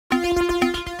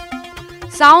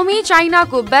Xiaomi China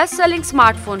ko best selling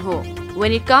smartphone ho.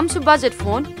 When it comes to budget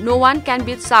phone, no one can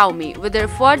beat Xiaomi with their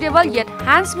affordable yet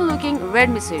handsome looking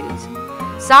Redmi series.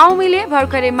 Xiaomi le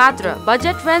bharkare matra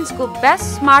budget range ko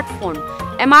best smartphone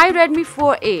Mi Redmi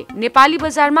 4A Nepali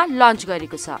bazar ma launch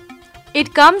gareko cha.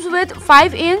 It comes with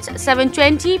 5-inch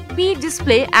 720p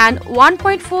display and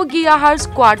 1.4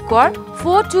 GHz quad-core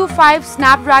 425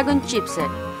 Snapdragon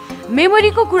chipset. Memory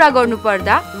ko कुरा गर्नु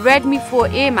पर्दा Redmi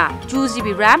 4A मा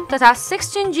 2GB RAM तथा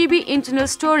 16GB internal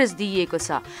storage दिइएको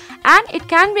छ and it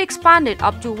can be expanded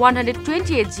up to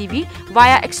 128GB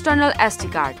via external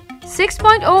SD card.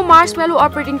 6.0 Marshmallow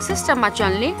operating system मा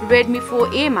चल्ने Redmi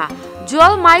 4A मा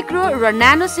dual micro र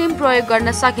nano SIM प्रयोग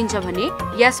गर्न सकिन्छ भने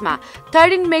यसमा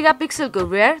 13 मेगापिक्सल को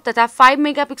rear तथा 5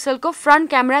 मेगापिक्सल को front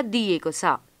camera दिइएको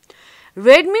छ.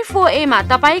 Redmi 4A मा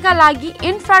तपाईका लागि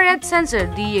infrared sensor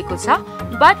दिइएको छ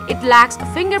but it lacks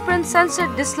fingerprint sensor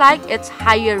dislike its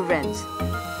higher range.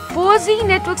 4G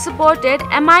network supported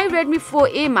Mi Redmi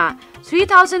 4A मा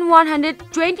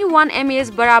 3121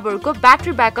 mAh बराबरको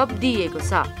ब्याट्री ब्याकअप दिइएको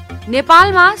छ.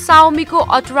 नेपालमा Xiaomi को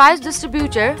अथराइज्ड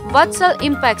डिस्ट्रिब्युटर वत्सल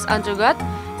इम्प्याक्ट्स अन्तर्गत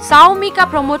Xiaomi का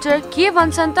प्रमोटर के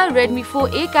भन्छन् त Redmi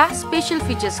 4A का स्पेशल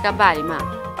फिचर्स का बारेमा.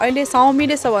 अहिले Xiaomi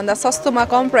ले सबभन्दा सस्तोमा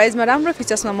कम प्राइसमा राम्रो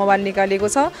फिचर्समा मोबाइल निकालेको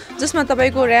छ जसमा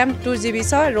तपाईको RAM 2GB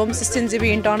छ, ROM 16GB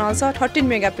इन्टर्नल छ, 13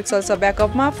 मेगापिक्सल छ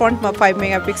ब्याकअपमा, फ्रन्टमा 5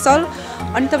 मेगापिक्सल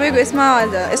अनि तपाईको यसमा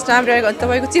स्न्यापड्रागन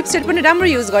तपाईको चिपसेट पनि राम्रो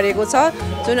युज गरेको छ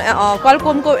जुन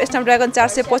क्वालकमको स्न्यापड्रागन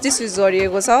 425 युज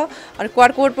गरिएको छ अनि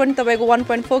क्वाड कोर पनि तपाईको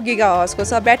 1.4 GHz को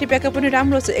छ. ब्याट्री ब्याकअप पनि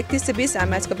राम्रो छ, 3120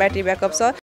 mAh को ब्याट्री ब्याकअप छ.